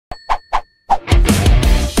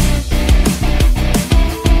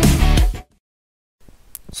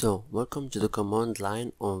So, welcome to the command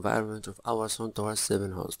line environment of our CentOS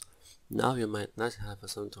 7 host. Now you might not have a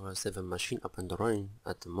CentOS 7 machine up and running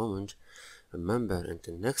at the moment. Remember, in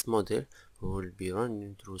the next model we will be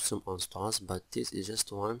running through some installs, but this is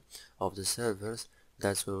just one of the servers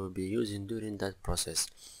that we will be using during that process.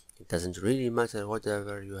 It doesn't really matter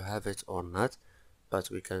whether you have it or not, but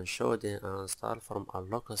we can show the install from a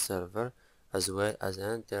local server as well as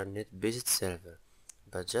an internet-based server.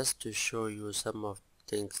 But just to show you some of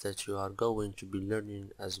things that you are going to be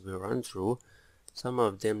learning as we run through, some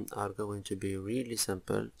of them are going to be really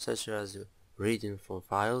simple, such as reading from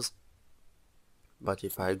files. But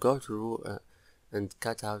if I go through and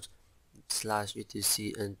cut out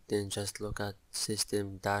 /etc and then just look at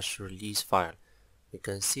system-release file, we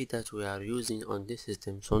can see that we are using on this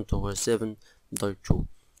system CentOS 7.2.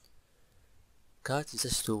 Cut is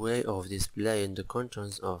just a way of displaying the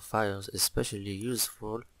contents of files, especially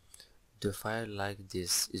useful. The file like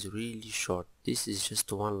this is really short. This is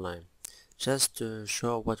just one line. Just to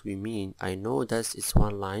show what we mean, I know that it's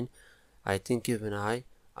one line. I think even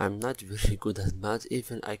I'm not very good at math,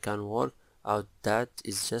 even I can work out that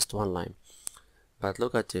it's just one line. But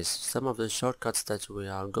look at this, some of the shortcuts that we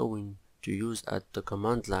are going to use at the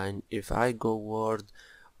command line. If I go word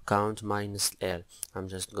count -L, I'm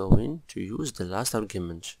just going to use the last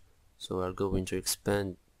argument. So we're going to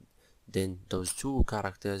expand then those two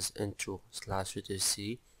characters into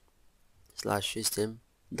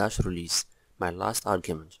 /etc/system-release, my last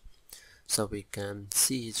argument. So we can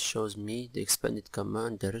see it shows me the expanded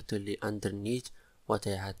command directly underneath what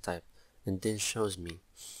I had typed, and then shows me,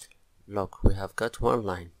 look, we have got one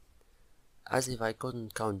line, as if I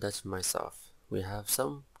couldn't count that myself. We have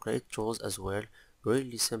some great tools as well,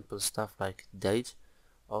 really simple stuff like date.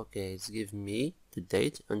 Okay, it's give me the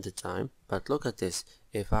date and the time, but look at this.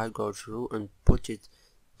 If I go through and put it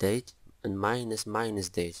date and minus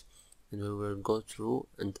date, and we will go through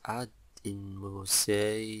and add in, we will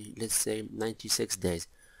say, let's say 96 days.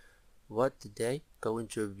 What the day going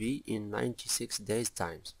to be in 96 days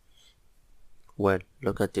times? Well,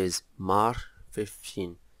 look at this, March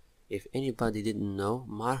 15. If anybody didn't know,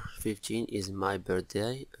 March 15 is my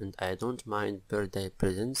birthday, and I don't mind birthday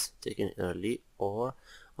presents taken early or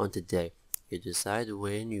on the day. You decide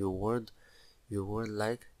when you would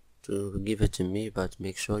like to give it to me, but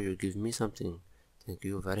make sure you give me something. Thank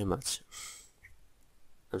you very much.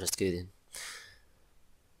 I'm just kidding.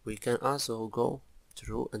 We can also go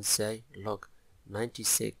through and say, look,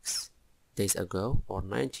 96 days ago, or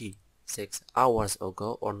 96 hours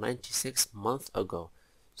ago, or 96 months ago.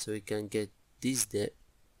 So we can get this date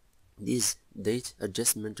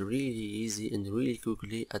adjustment really easy and really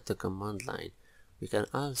quickly at the command line. We can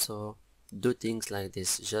also do things like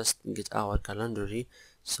this, just get our calendar.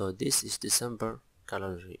 So this is December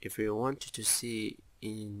calendar. If you want to see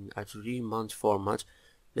in a 3-month format,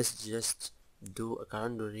 let's just do a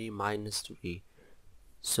calendar -3.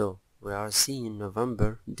 So we are seeing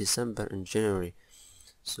November, December and January.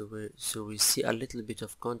 So we see a little bit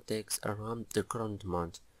of context around the current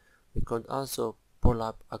month. We can also pull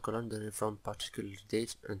up a calendar from particular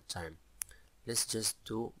date and time. Let's just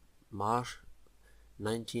do March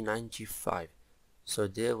 1995. So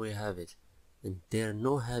there we have it, and there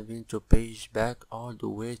no having to page back all the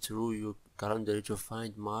way through your calendar to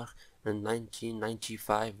find March and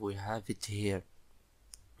 1995. We have it here,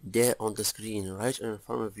 there on the screen right in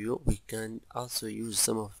front of you. We can also use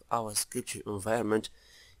some of our scripting environment,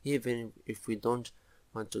 even if we don't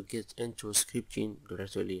want to get into scripting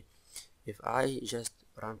directly. If I just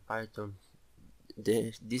run Python,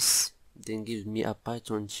 this then gives me a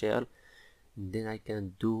Python shell, and then I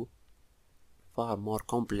can do far more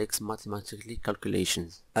complex mathematical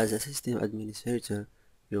calculations. As a system administrator,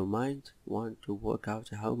 you might want to work out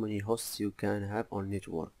how many hosts you can have on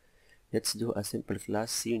network. Let's do a simple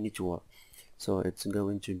class C network. So it's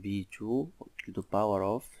going to be 2 to the power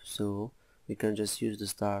of, so we can just use the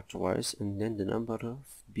star twice and then the number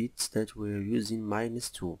of bits that we're using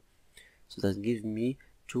 -2. So that gives me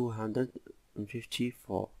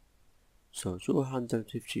 254. So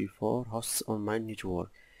 254 hosts on my network.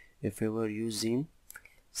 If we were using,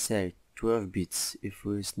 say, 12 bits, if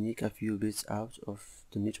we sneak a few bits out of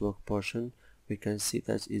the network portion, we can see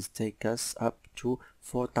that it takes us up to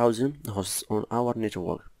 4,000 hosts on our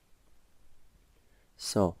network.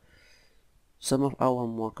 So some of our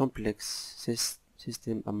more complex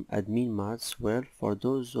system admin maths, well, for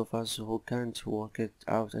those of us who can't work it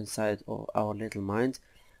out inside of our little mind,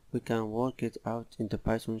 we can work it out in the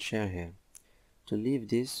Python shell here. To leave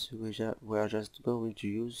this, we are just going to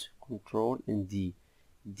use Control and D.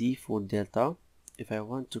 D for delta. If I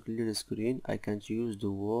want to clear the screen, I can use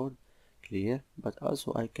the word clear, but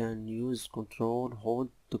also I can use hold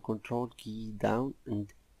the control key down and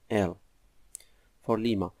L for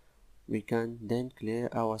Lima. We can then clear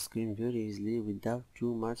our screen very easily without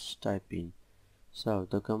too much typing. So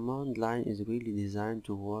the command line is really designed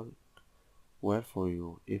to work well for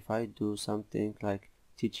you. If I do something like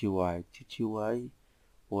TTY,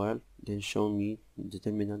 well, then show me the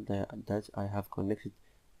terminal that I have connected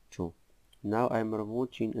to. Now I'm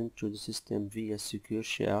remoting into the system via secure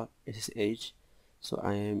shell SSH, so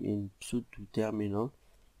I am in pseudo terminal.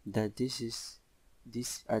 That this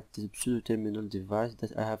at the pseudo terminal device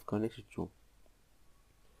that I have connected to.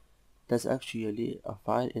 That's actually a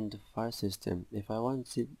file in the file system. If I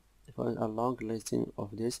want a long listing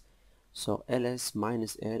of this, so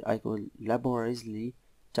ls-l, I will laboriously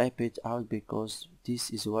type it out because this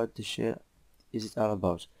is what the shell is all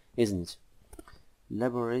about, isn't it?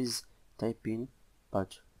 Laborious typing,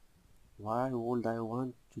 but why would I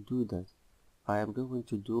want to do that? I am going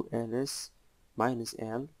to do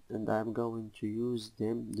ls-l and I am going to use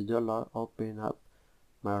the dollar, open up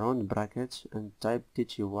my round bracket and type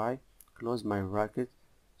tty, close my bracket.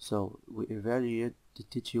 So we evaluate the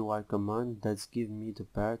tty command that gives me the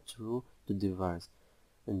path through the device,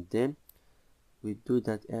 and then we do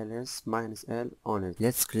that ls-l on it.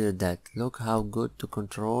 Let's clear that. Look how good the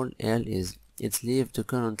control L is. It leaves the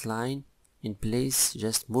current line in place,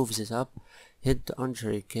 just moves it up, hit the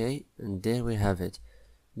enter key, and there we have it,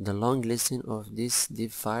 the long listing of this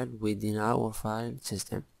div file within our file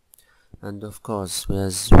system. And of course,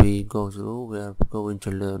 as we go through, we are going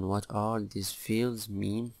to learn what all these fields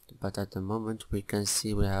mean, but at the moment we can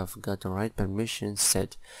see we have got the right permission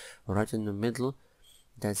set right in the middle.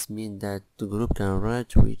 That means that the group can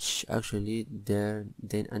write, which actually then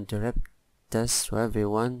interrupt us, so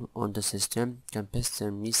everyone on the system can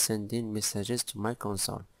pester me sending messages to my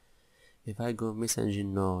console. If I go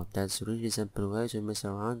messaging no, that's a really simple way to mess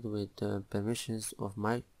around with the permissions of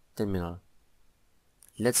my terminal.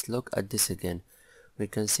 Let's look at this again. We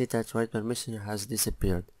can see that write permission has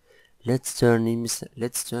disappeared. Let's turn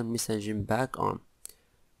messaging back on.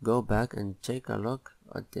 Go back and take a look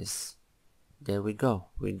at this. There we go.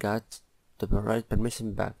 We got the write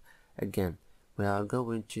permission back. Again, we are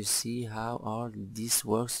going to see how all this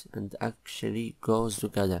works and actually goes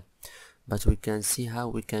together. But we can see how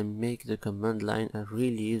we can make the command line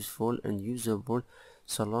really useful and usable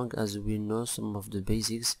so long as we know some of the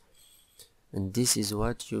basics. And this is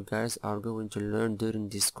what you guys are going to learn during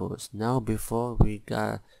this course. Now, before we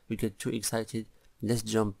get too excited, let's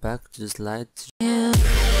jump back to the slide.